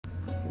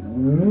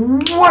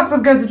What's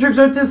up, guys? The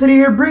Trickster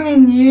here,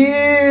 bringing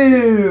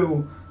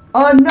you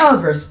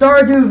another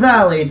Stardew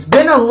Valley. It's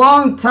been a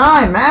long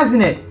time,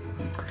 hasn't it,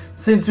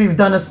 since we've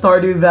done a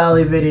Stardew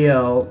Valley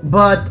video.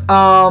 But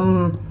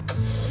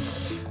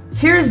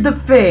here's the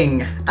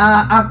thing.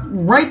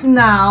 Right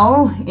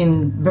now,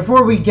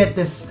 before we get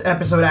this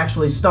episode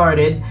actually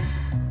started,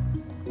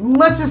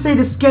 let's just say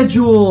the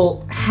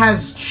schedule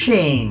has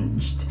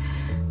changed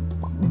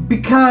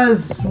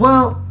because,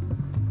 well,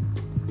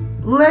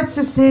 let's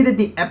just say that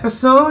the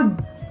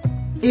episode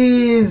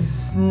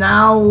is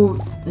now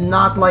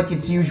not like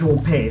its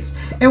usual pace.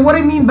 And what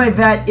I mean by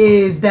that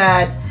is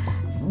that,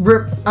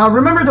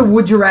 remember the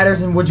would you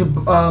rathers and would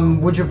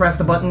you press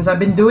the buttons I've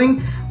been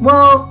doing?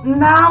 Well,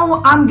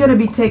 now I'm gonna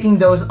be taking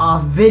those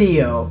off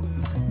video.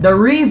 The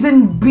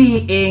reason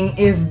being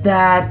is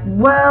that,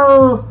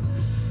 well,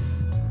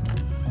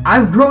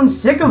 I've grown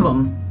sick of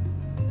them.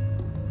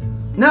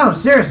 No,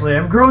 seriously,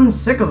 I've grown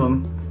sick of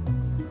them.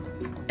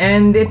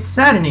 And it's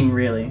saddening,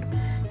 really,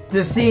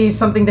 to see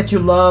something that you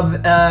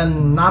love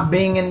not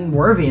being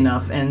worthy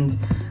enough. And,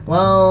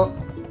 well,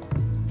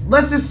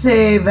 let's just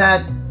say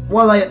that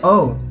while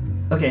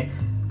okay.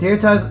 Dear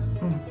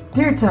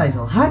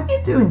Teisel, how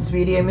you doing,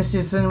 sweetie? I missed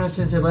you so much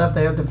since you left.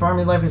 I hope the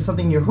farming life is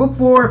something you hope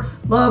for.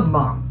 Love,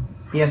 Mom.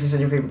 Yes, you said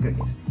your favorite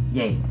cookies.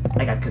 Yay,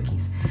 I got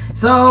cookies.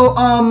 So,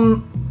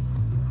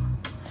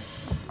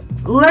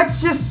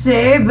 let's just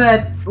say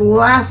that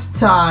last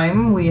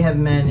time we have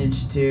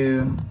managed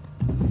to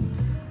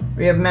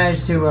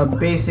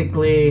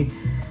basically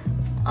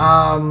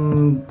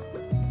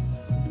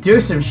do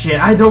some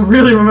shit. I don't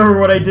really remember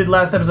what I did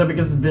last episode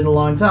because it's been a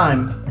long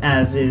time,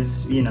 as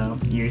is, you know,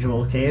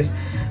 usual case.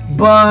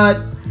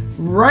 But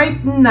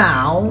right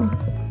now,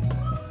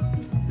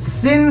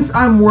 since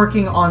I'm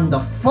working on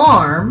the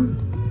farm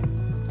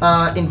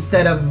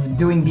instead of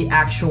doing the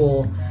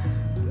actual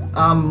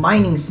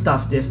mining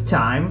stuff this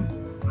time,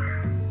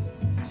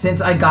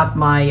 since I got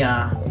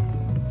my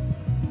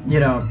you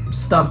know,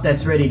 stuff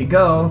that's ready to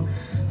go,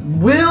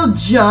 we'll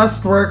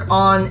just work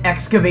on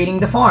excavating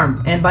the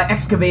farm. And by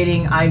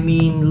excavating, I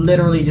mean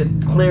literally just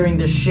clearing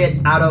the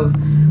shit out of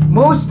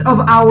most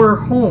of our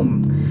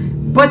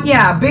home. But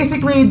yeah,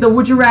 basically the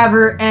would you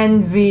rather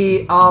and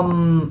the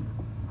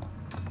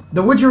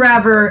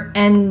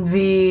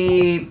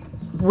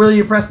will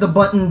you press the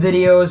button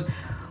videos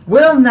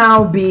will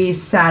now be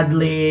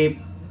sadly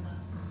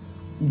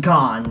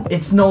gone.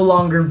 It's no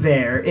longer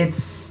there.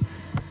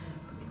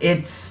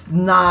 It's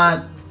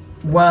not,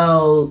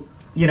 well,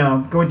 you know,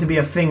 going to be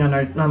a thing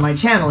on my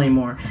channel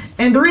anymore.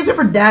 And the reason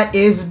for that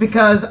is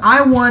because I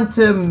want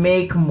to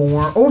make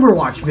more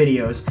Overwatch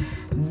videos.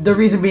 The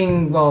reason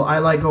being, well, I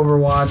like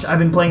Overwatch. I've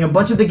been playing a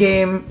bunch of the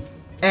game,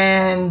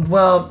 and,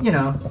 well, you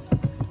know.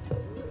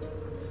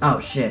 Oh,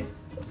 shit.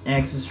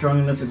 X is strong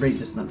enough to break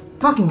this nut.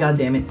 Fucking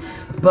goddamn it.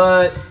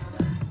 But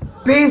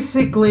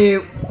basically,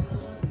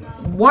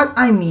 what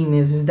I mean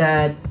is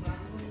that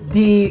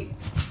the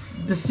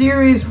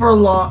series for a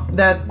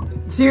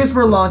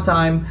long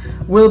time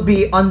will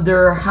be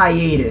under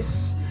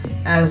hiatus,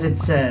 as it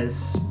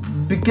says,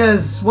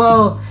 because,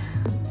 well,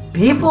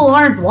 people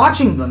aren't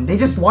watching them. They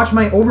just watch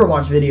my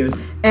Overwatch videos.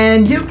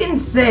 And you can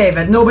say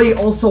that nobody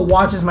also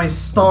watches my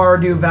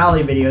Stardew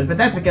Valley videos, but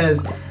that's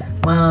because,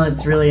 well,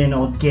 it's really an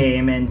old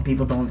game and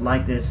people don't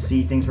like to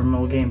see things from an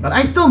old game. But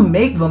I still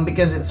make them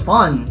because it's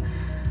fun.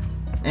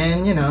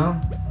 And, you know,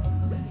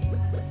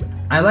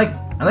 I like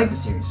the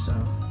series, so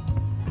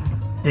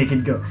they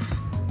could go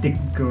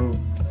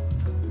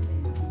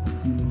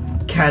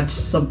catch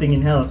something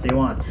in hell if they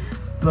want.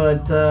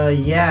 But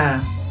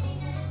yeah,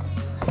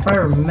 if I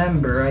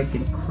remember, I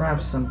could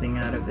craft something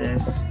out of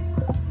this.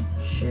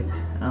 Shit.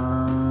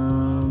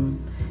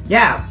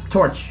 Yeah,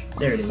 torch.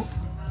 There it is.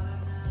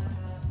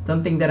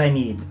 Something that I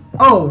need.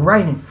 Oh,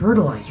 right, and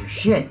fertilizer.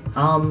 Shit.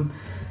 Damn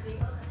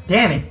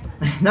it.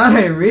 Now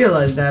that I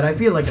realize that, I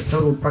feel like a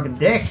total fucking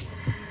dick.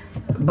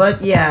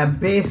 But yeah,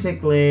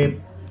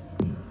 basically,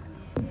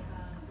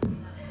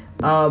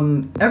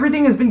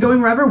 everything has been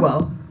going rather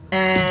well,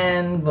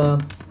 and,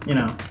 you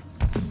know,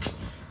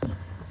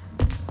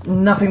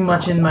 nothing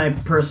much in my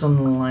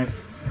personal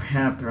life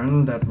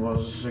happened that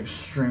was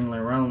extremely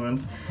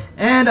relevant.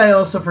 And I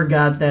also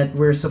forgot that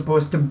we're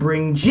supposed to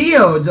bring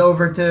geodes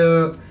over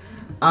to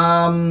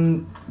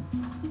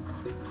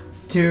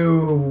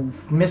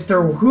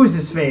Mr.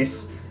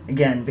 Who's-His-Face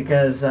again,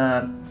 because,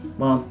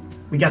 well,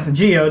 we got some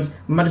geodes.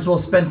 We might as well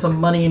spend some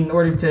money in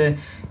order to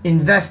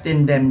invest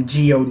in them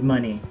geode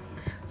money.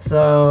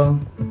 So,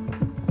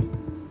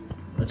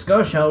 let's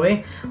go, shall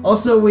we?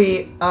 Also,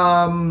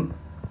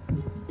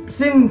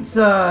 since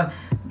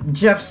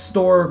Jeff's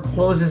store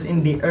closes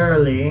in the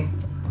early,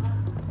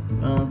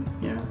 well,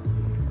 yeah.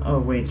 Oh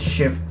wait,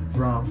 shift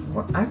wrong.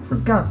 What? I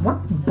forgot.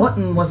 What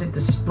button was it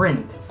to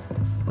sprint?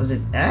 Was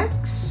it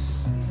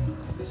X?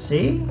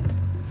 See?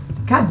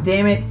 God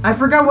damn it! I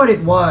forgot what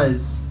it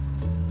was.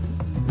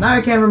 Now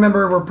I can't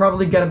remember. We're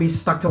probably gonna be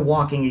stuck to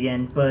walking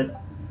again,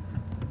 but.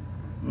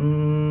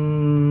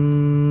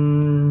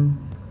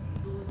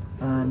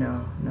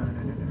 No.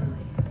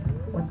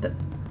 What the?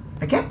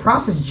 I can't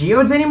process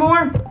geodes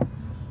anymore?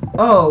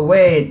 Oh,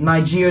 wait.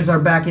 My geodes are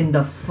back in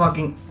the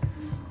fucking...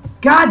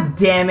 God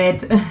damn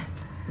it.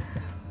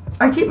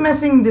 I keep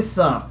messing this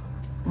up.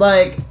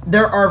 Like,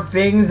 there are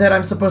things that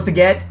I'm supposed to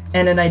get,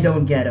 and then I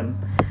don't get them.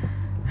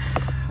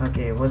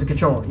 Okay, was it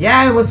control?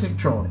 Yeah, it was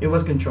control. It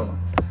was control.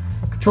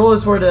 Control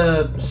is for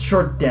the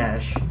short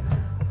dash.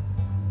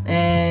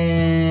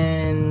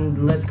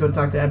 And let's go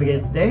talk to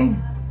Abigail today.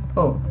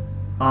 Oh.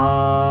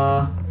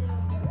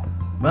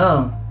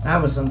 Well,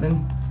 that was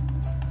something.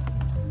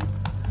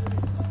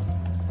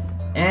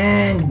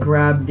 And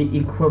grab the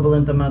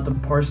equivalent amount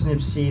of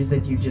parsnip seeds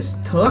that you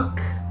just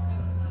took.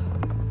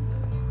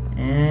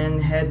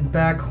 And head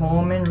back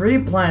home and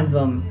replant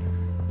them.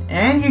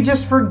 And you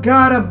just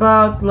forgot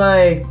about,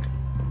 like,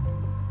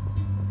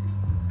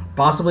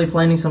 possibly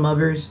planting some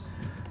others.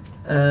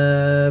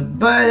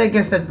 But I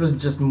guess that was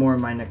just more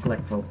my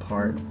neglectful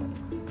part.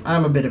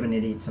 I'm a bit of an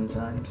idiot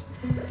sometimes.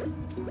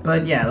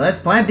 But yeah,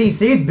 let's plant these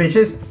seeds,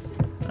 bitches.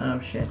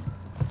 Oh shit.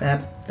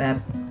 Bap,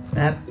 bap,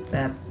 bap,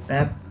 bap,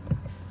 bap,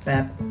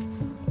 bap,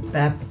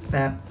 bap,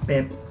 bap,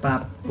 bip,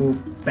 bap, boop,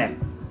 bap.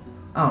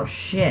 Oh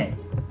shit.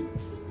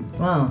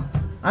 Well,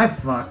 I'm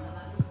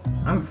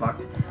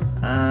fucked.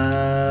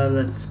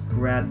 Let's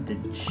grab the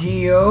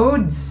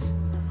geodes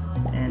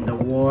and the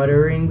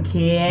watering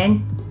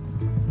can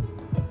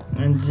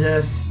and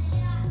just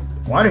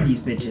water these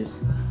bitches.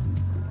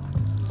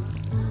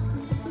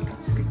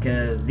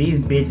 Because these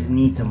bitches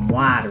need some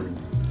watering.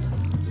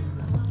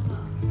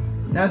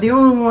 Now the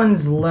only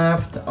ones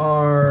left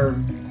are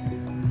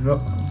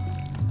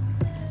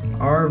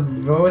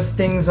those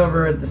things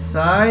over at the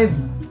side.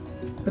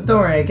 But don't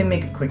worry, I can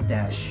make a quick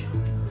dash.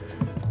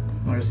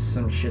 Or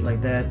some shit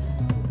like that.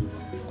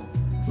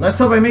 Let's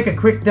hope I make a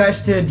quick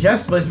dash to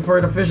Jeff's place before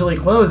it officially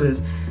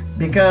closes.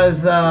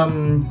 Because,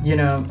 you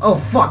know... Oh,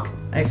 fuck!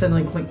 I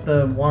accidentally clicked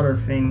the water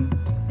thing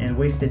and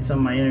wasted some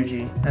of my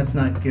energy. That's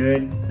not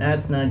good.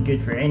 That's not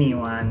good for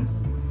anyone.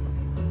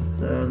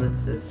 So,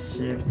 let's just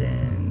shift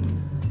and...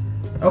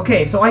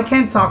 Okay, so I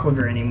can't talk with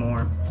her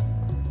anymore.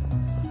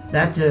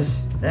 That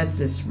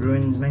just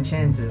ruins my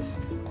chances.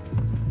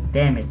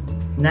 Damn it.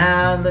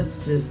 Now,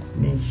 let's just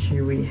make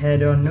sure we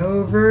head on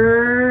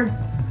over.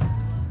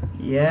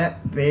 Yeah,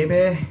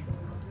 baby.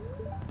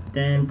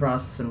 Then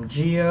process some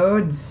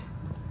geodes.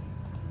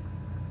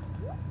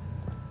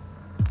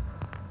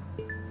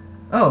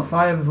 Oh,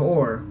 5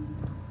 ore.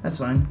 That's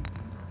fine.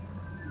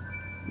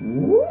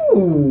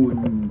 Ooh,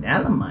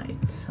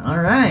 alamites.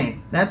 Alright,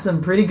 that's a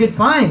pretty good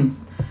find.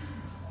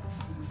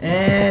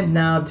 And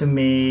now to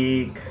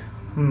make...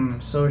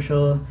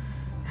 social.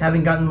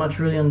 Haven't gotten much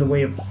really on the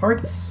way of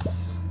hearts.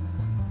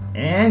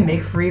 And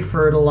make free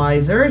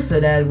fertilizer so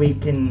that we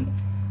can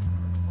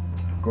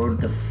grow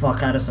the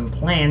fuck out of some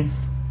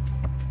plants.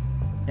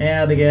 Hey,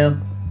 Abigail.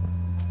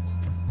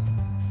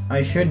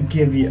 I should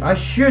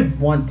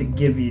want to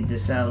give you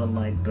this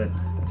alamite, but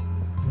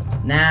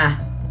nah.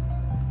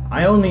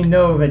 I only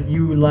know that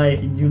you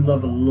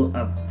love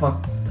a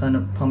fuck ton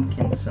of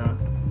pumpkins, so.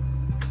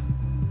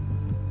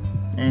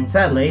 And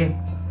sadly,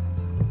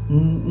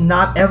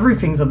 not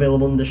everything's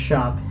available in the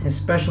shop,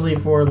 especially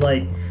for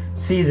like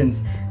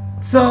seasons.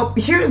 So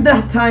here's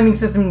the timing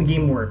system the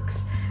game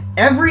works.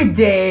 Every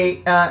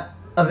day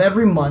of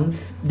every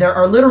month, there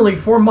are literally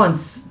 4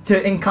 months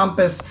to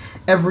encompass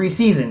every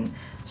season.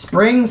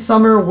 Spring,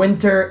 summer,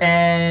 winter,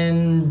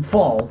 and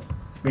fall.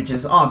 Which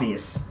is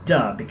obvious.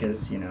 Duh,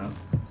 because, you know,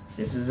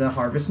 this is a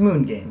Harvest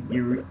Moon game.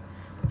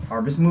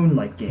 Harvest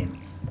Moonlight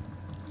game.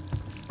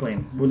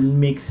 Wouldn't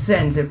make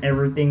sense if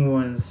everything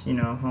was, you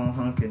know,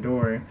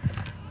 hunky-dory.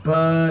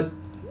 But...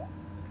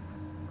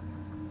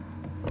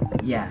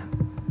 yeah.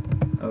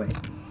 Oh wait,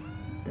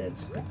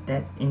 let's put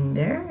that in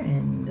there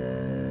and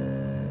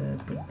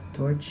put the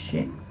torch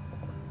in,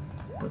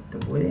 put the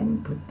wood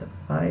in, put the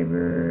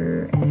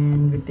fiber,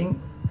 and we think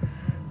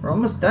we're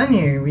almost done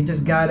here. We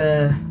just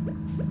gotta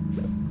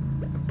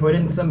put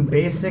in some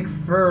basic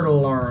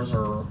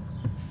fertilizer.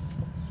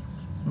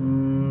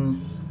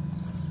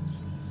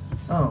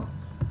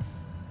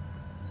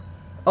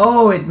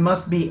 Oh, it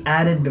must be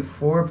added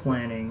before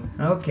planting.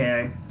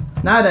 Okay,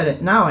 now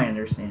I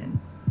understand.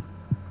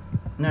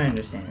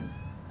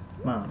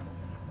 Well,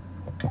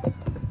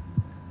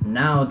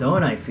 now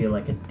don't I feel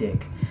like a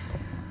dick.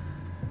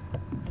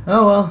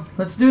 Oh well,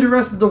 let's do the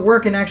rest of the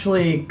work and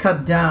actually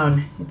cut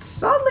down.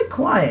 It's oddly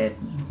quiet,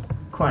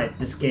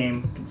 this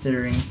game,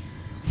 considering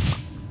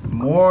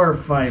more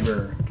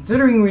fiber.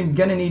 Considering we're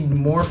gonna need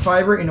more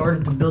fiber in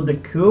order to build the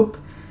coop,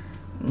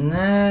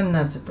 nah, I'm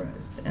not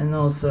surprised. And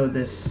also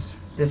this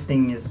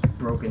thing is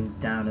broken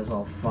down as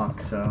all fuck,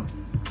 so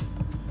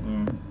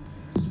yeah.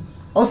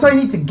 Also, I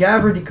need to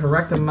gather the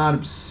correct amount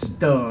of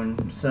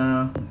stone,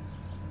 so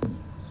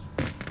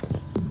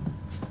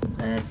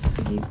let's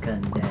just keep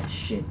cutting that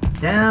shit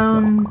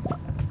down.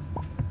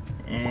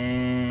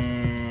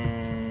 And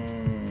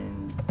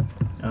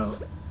oh,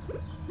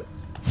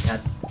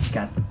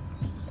 got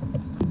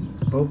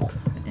boop,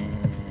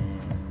 and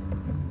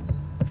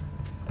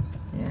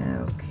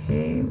yeah,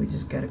 okay. We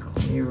just gotta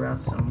clear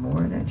out some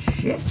more of that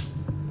shit.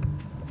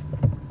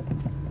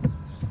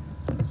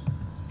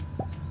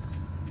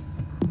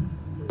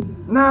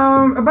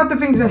 Now, about the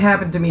things that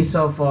happened to me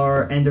so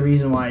far, and the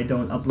reason why I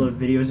don't upload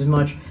videos as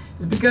much,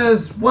 is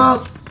because,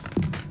 well,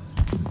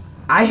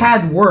 I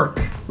had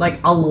work. Like,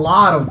 a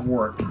lot of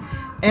work.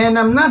 And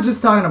I'm not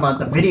just talking about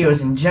the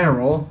videos in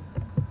general.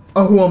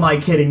 Oh, who am I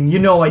kidding? You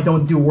know I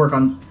don't do work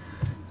on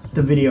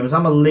the videos.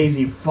 I'm a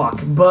lazy fuck.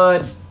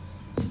 But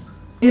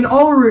in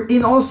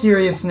all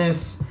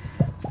seriousness,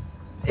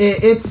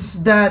 it's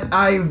that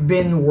I've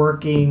been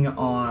working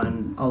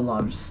on a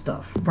lot of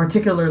stuff,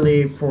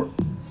 particularly for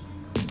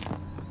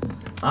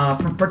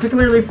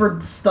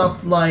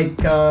stuff like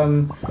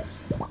my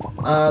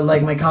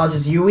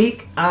college's U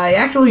Week. I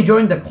actually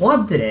joined the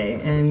club today,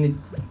 and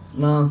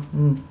well,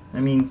 I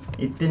mean,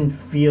 it didn't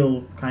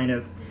feel kind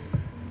of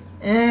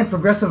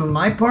progressive on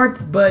my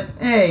part, but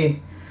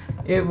hey,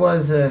 it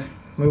was a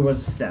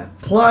step.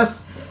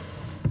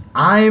 Plus,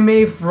 I'm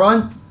a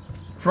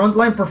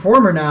frontline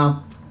performer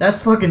now.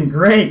 That's fucking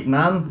great,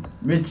 man.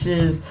 Which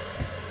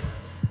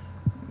is,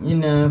 you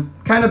know,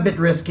 kind of a bit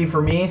risky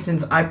for me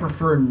since I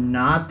prefer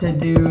not to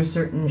do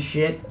certain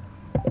shit.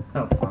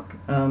 Oh fuck.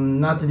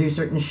 Not to do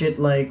certain shit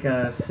like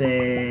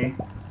say.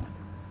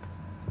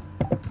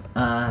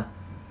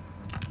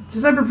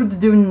 Since I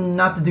prefer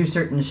not to do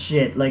certain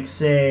shit like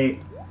say.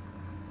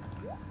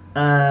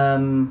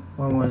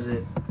 What was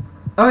it?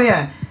 Oh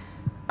yeah,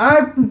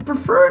 I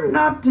prefer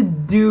not to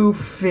do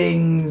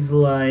things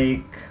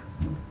like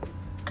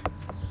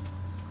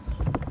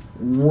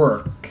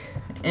work.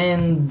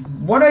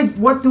 And what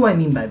do I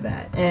mean by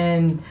that?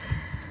 And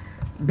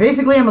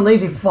basically, I'm a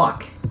lazy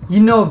fuck. You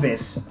know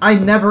this. I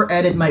never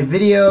edit my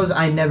videos.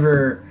 I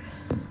never,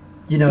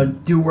 you know,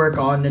 do work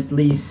on at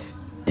least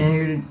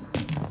any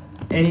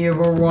of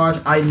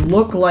Overwatch. I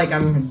look like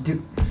I'm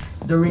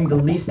doing the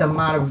least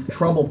amount of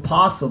trouble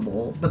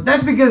possible, but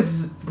that's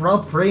because,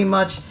 well, pretty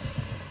much,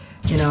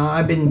 you know,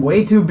 I've been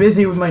way too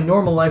busy with my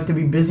normal life to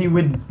be busy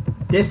with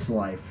this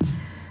life.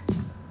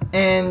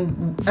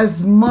 And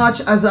as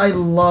much as I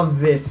love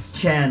this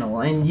channel,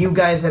 and you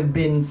guys have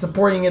been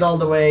supporting it all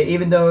the way,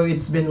 even though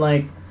it's been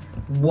like,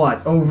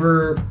 what,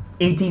 over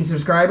 18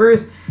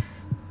 subscribers,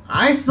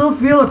 I still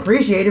feel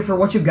appreciated for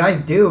what you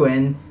guys do,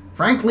 and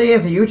frankly,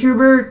 as a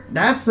YouTuber,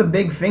 that's a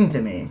big thing to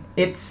me.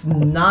 It's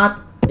not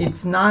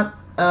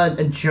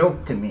a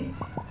joke to me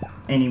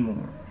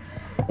anymore.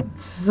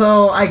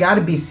 So I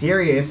gotta be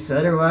serious,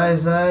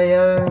 otherwise you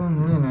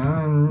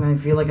know, I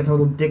feel like a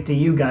total dick to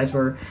you guys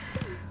for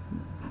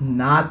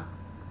not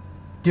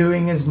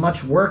doing as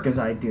much work as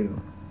I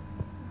do.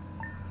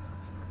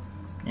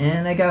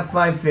 And I got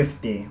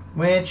 550,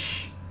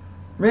 which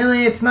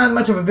really, it's not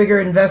much of a bigger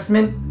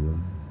investment.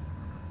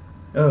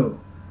 Oh.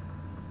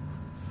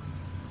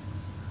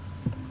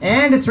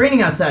 And it's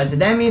raining outside, so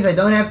that means I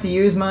don't have to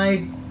use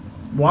my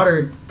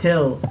water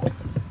till.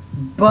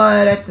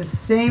 But at the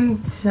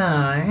same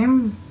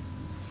time...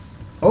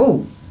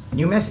 Oh,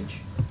 new message.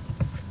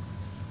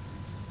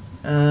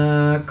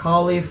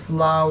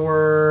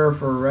 Cauliflower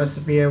for a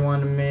recipe I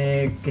want to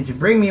make. Could you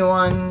bring me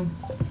one?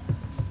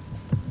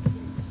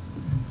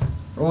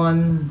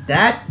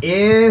 That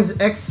is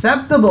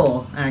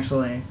acceptable,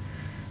 actually.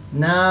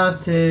 Now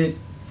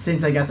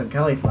since I got some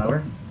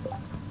cauliflower.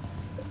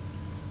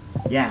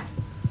 Yeah.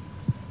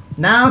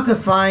 Now to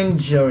find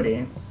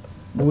Jody,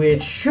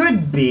 which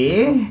should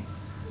be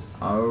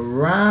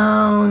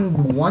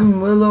around One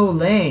Willow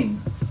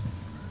Lane.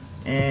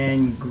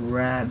 And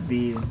grab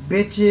these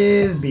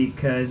bitches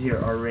because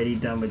you're already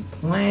done with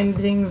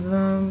planting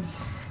them.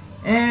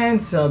 And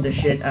sell the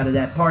shit out of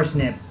that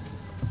parsnip.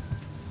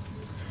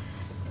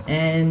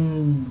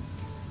 And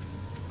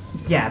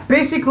yeah,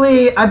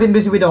 basically I've been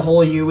busy with the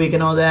whole U Week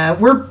and all that.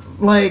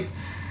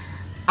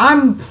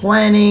 I'm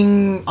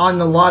planning on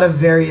a lot of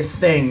various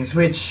things,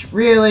 which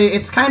really,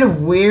 it's kind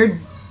of weird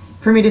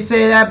for me to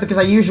say that because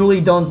I usually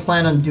don't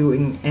plan on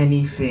doing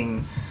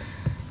anything.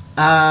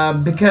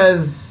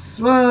 Because,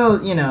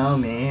 well, you know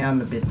me, I'm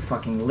a bit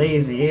fucking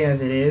lazy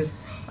as it is.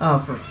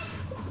 Oh,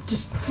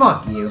 just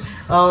fuck you.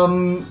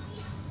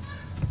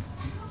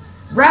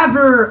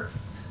 Rather,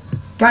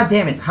 god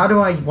damn it, how do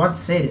I want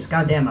to say this?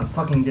 God damn, I'm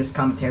fucking this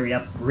commentary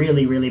up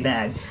really, really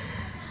bad.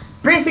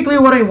 Basically,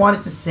 what I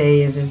wanted to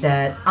say is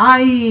that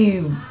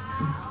I've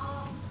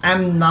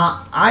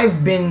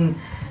been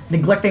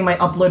neglecting my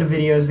uploaded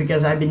videos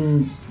because I've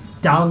been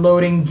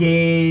downloading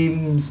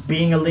games,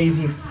 being a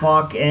lazy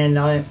fuck, and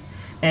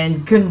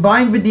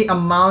combined with the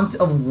amount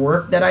of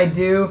work that I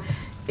do,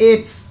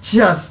 it's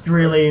just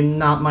really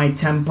not my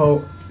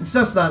tempo. It's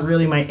just not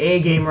really my A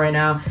game right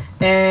now,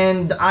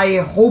 and I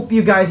hope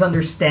you guys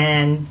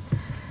understand.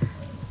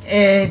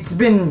 It's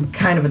been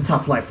kind of a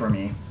tough life for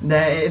me.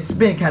 It's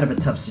been kind of a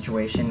tough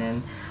situation,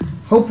 and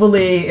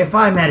hopefully, if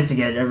I manage to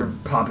get ever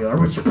popular,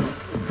 which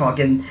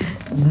fucking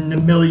in a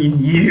million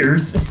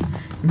years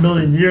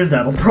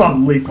that'll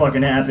probably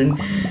fucking happen,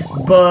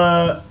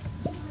 but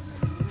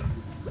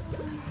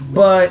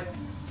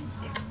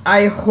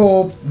I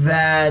hope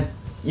that,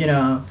 you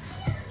know,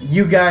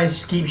 you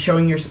guys keep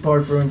showing your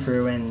support through and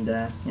through, and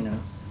you know,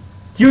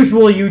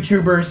 usual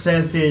YouTuber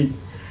says to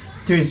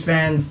his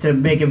fans to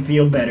make him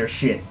feel better.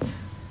 Shit.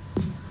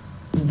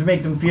 To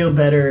make them feel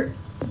better,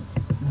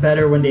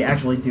 better when they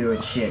actually do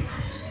it shit.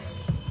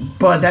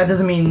 But that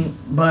doesn't mean,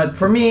 but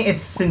for me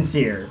it's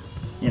sincere,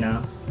 you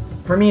know?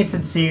 For me it's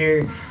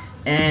sincere,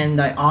 and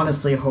I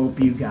honestly hope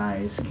you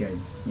guys could,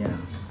 you know,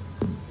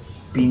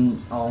 be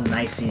all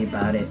nicey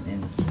about it,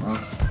 and, well,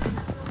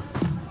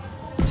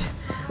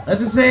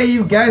 let's just say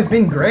you guys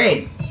been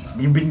great.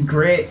 You've been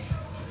great.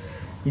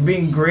 You've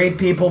been great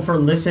people for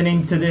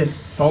listening to this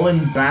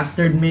sullen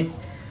bastard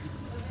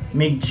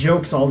make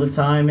jokes all the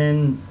time,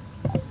 and,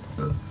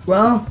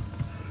 well,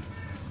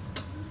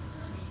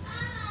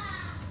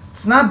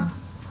 it's not,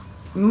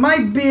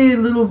 might be a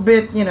little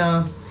bit, you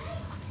know,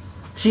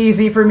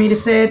 cheesy for me to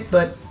say it,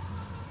 but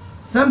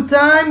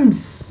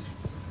sometimes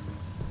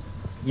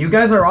you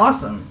guys are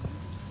awesome.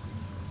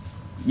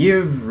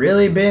 You've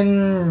really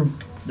been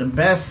the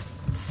best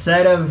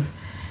set of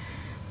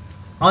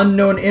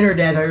unknown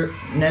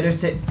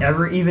interneters to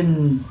ever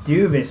even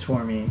do this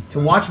for me. To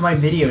watch my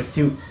videos,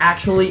 to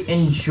actually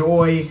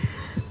enjoy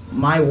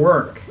my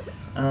work.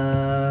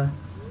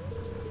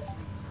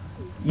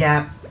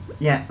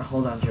 Yeah,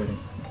 hold on, Jordan.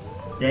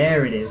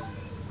 There it is.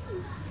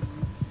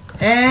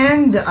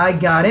 And I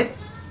got it.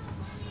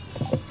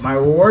 My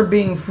reward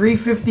being free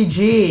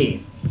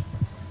 50G.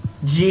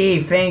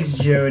 Gee, thanks,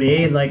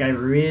 Jody. Like, I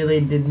really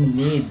didn't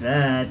need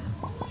that.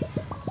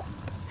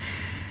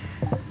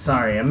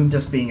 Sorry, I'm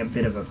just being a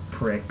bit of a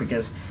prick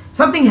because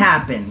something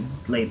happened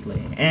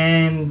lately,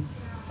 and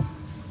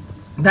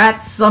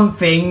that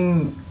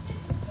something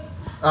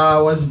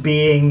was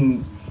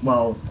being,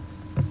 well,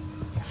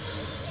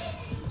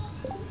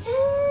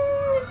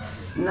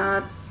 it's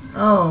not,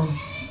 oh,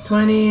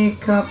 20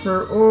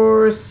 copper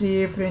ore,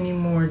 see if any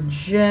more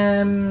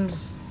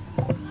gems.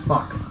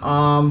 Fuck,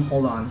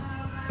 hold on.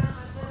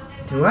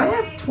 Do I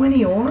have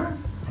 20 ore?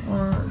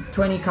 Or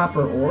 20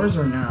 copper ores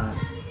or not?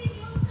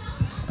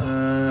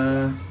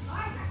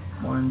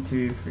 1,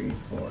 2, 3,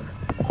 4.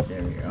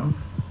 There we go.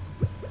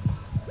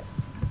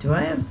 Do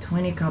I have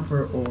 20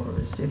 copper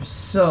ores? If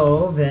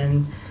so,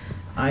 then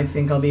I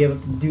think I'll be able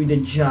to do the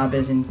job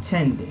as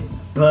intended.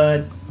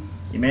 But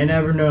you may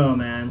never know,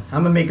 man.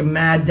 I'm gonna make a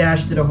mad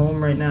dash to the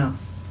home right now.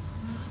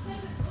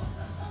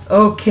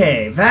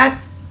 Okay,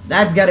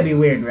 that's gotta be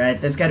weird, right?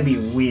 That's gotta be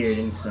weird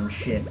and some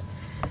shit.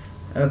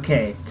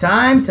 Okay,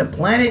 time to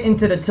plant it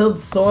into the tilled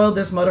soil,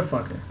 this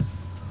motherfucker.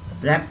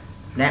 Blap,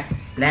 blap,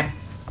 blap,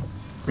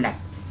 blap.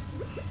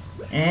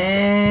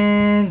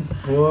 And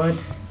put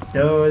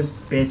those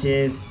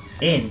bitches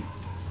in.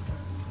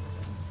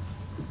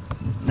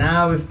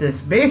 Now, if this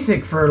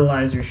basic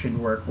fertilizer should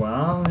work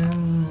well,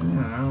 then you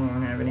know, I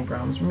won't have any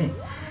problems for me.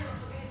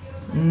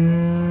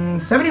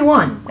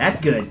 71. That's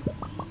good.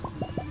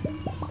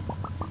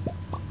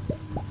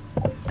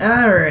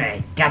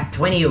 Alright, got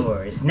 20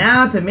 ores.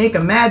 Now to make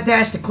a mad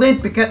dash to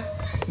Clint, because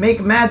make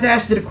a mad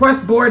dash to the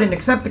quest board and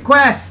accept the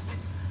quest.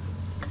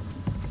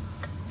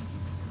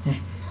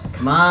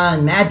 Come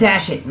on, mad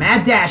dash it,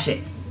 mad dash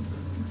it.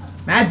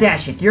 Mad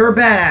dash it, you're a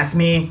badass,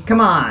 me. Come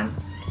on.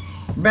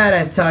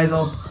 Badass,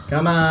 Teisel.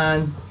 Come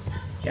on.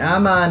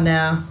 Come on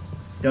now.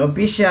 Don't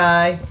be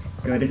shy.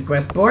 Go to the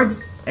quest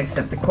board,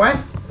 accept the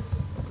quest,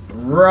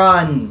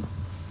 run.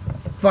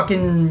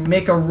 Fucking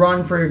make a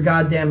run for your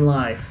goddamn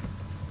life.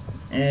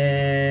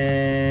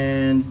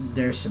 And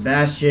there's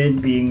Sebastian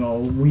being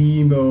all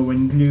weemo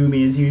and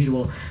gloomy as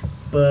usual.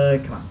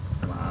 But come on,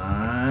 come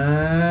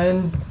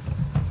on.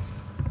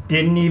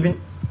 Didn't even.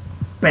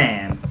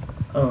 Bam.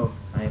 Oh,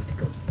 I have to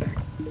go back.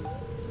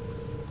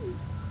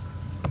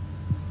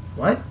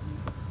 What?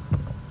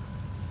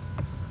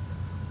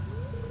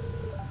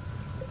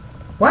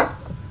 What?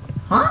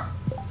 Huh?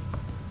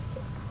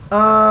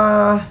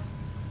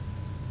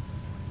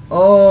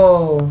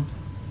 Oh.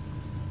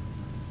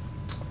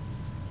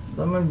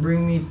 Someone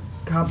bring me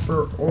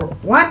copper ore.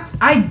 What?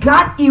 I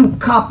got you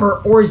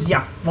copper ores, ya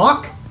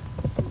fuck.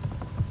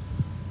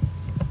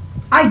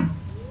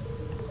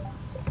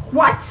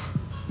 What?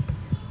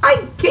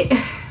 I get.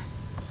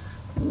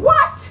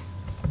 What?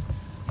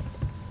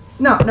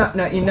 No,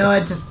 you know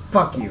what? Just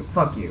fuck you. You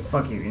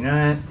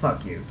know what?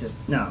 Fuck you. Just,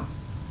 no.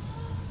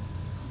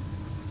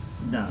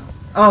 No.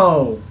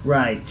 Oh,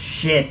 right.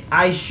 Shit.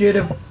 I should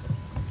have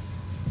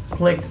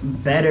clicked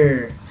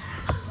better.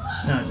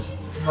 No, just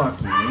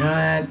fuck you. You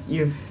know what?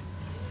 You've.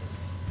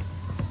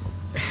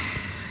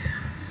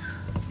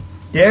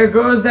 There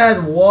goes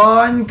that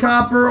one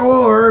copper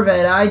ore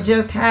that I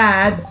just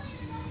had.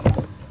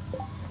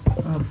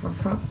 Oh, for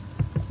fuck.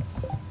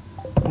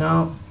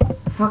 No.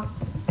 Fuck.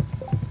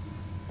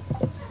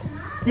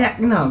 Yeah,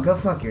 no, go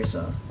fuck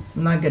yourself.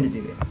 I'm not gonna do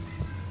it.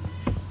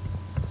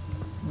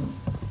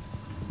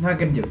 Not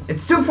gonna do it.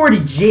 It's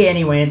 240G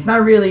anyway. It's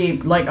not really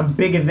like a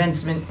big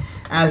investment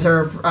as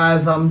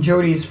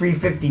Jody's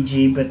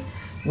 350G, but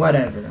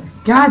whatever.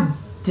 God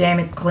damn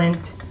it,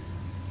 Clint.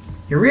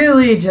 You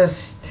really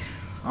just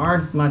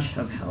aren't much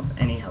of help,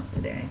 any help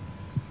today.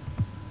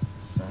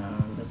 So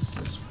let's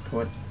just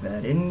put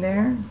that in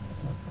there.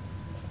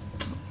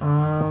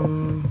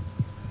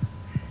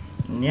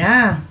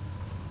 Yeah.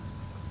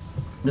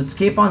 Let's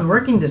keep on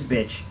working this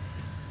bitch.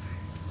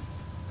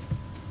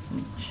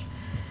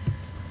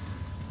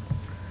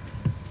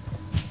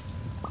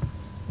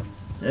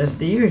 Just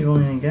the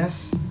usual, I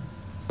guess.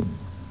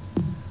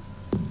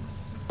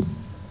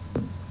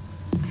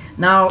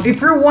 Now,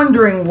 if you're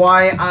wondering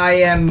why I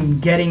am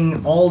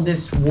getting all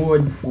this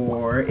wood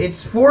for,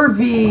 it's for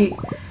the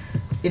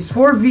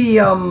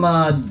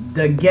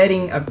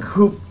getting a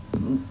coop,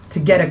 to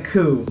get a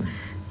coop.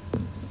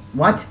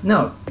 What?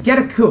 No, to get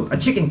a coop, a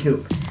chicken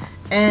coop.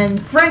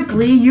 And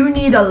frankly, you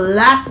need a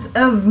lot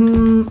of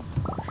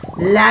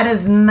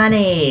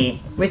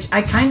money, which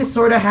I kind of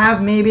sort of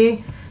have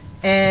maybe,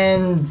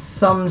 and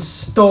some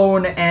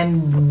stone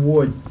and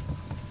wood,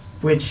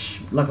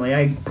 which luckily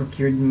I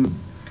procured.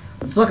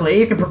 Luckily,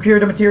 you can procure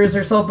the materials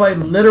yourself by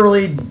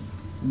literally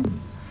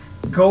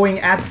going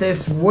at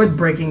this wood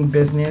breaking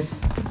business.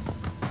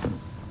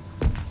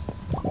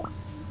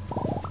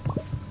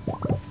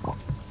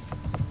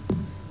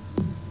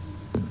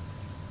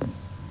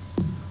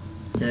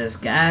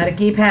 Just gotta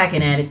keep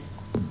hacking at it.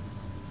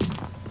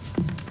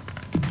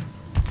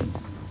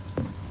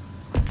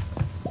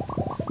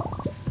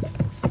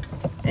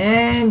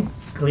 And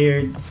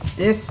cleared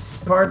this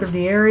part of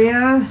the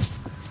area.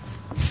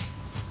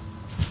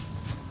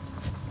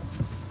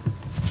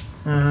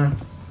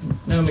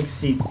 No mixed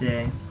seeds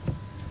today.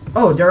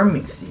 Oh, there are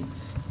mixed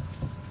seeds.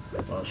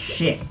 Well,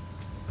 shit.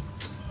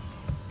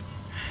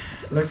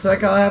 Looks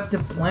like I'll have to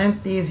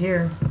plant these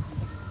here.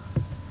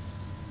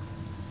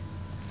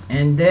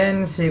 And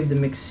then save the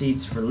mixed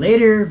seeds for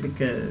later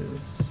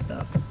because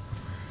stuff.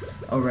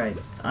 Alright,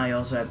 I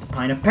also have to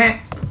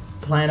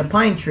plant a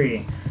pine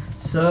tree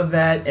so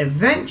that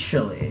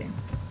eventually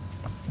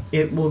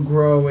it will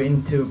grow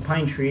into a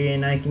pine tree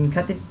and I can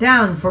cut it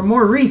down for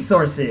more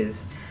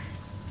resources.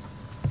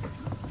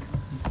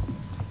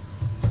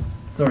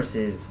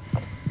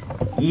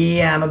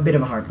 Yeah, I'm a bit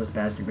of a heartless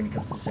bastard when it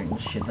comes to certain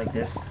shit like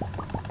this.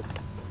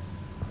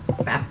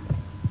 Bap.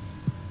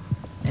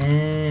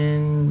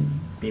 And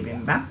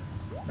bim bap.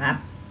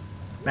 Bap.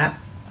 Bap.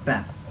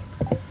 Bap.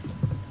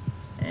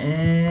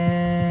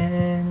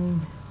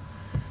 And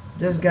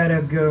just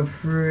gotta go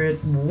through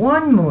it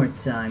one more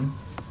time.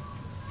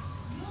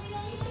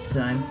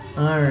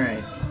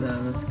 Alright,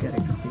 so let's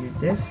gotta clear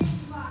this.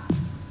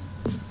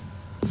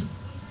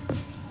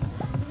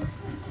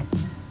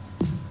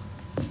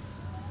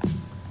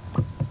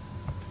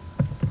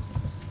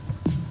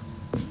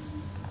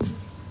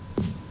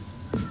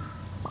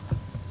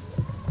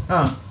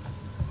 Oh.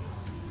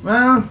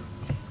 Well,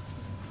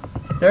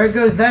 there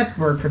goes that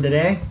work for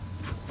today.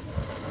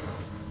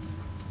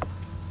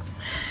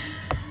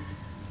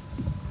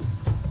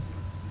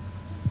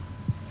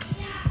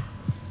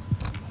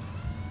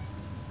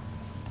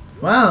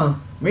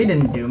 Well, we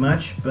didn't do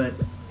much, but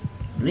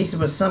at least it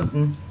was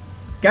something.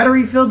 Gotta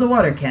refill the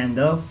water can,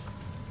 though.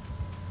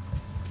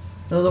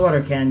 Fill the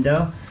water can,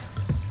 though.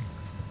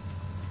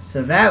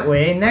 So that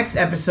way, next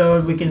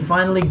episode, we can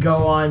finally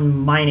go on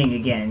mining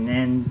again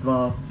and,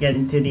 well, get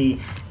into the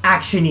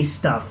action-y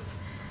stuff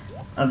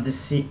of the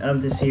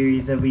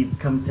series that we've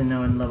come to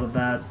know and love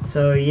about.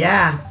 So,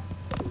 yeah.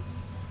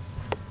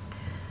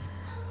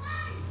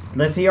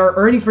 Let's see our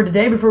earnings for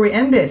today before we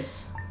end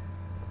this.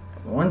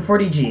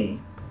 140G.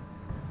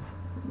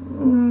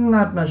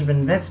 Not much of an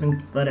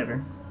investment,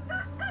 whatever.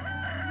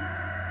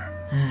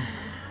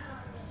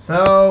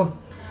 So,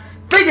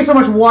 thank you so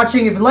much for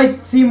watching. If you'd like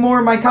to see more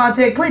of my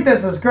content, click that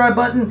subscribe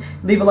button.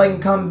 Leave a like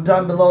and comment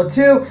down below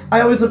too.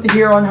 I always love to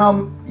hear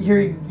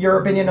your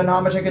opinion on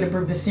how much I could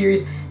improve this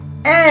series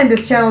and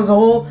this channel as a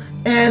whole.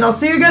 And I'll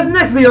see you guys in the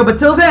next video. But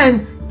till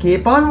then,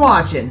 keep on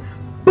watching.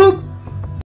 Boop!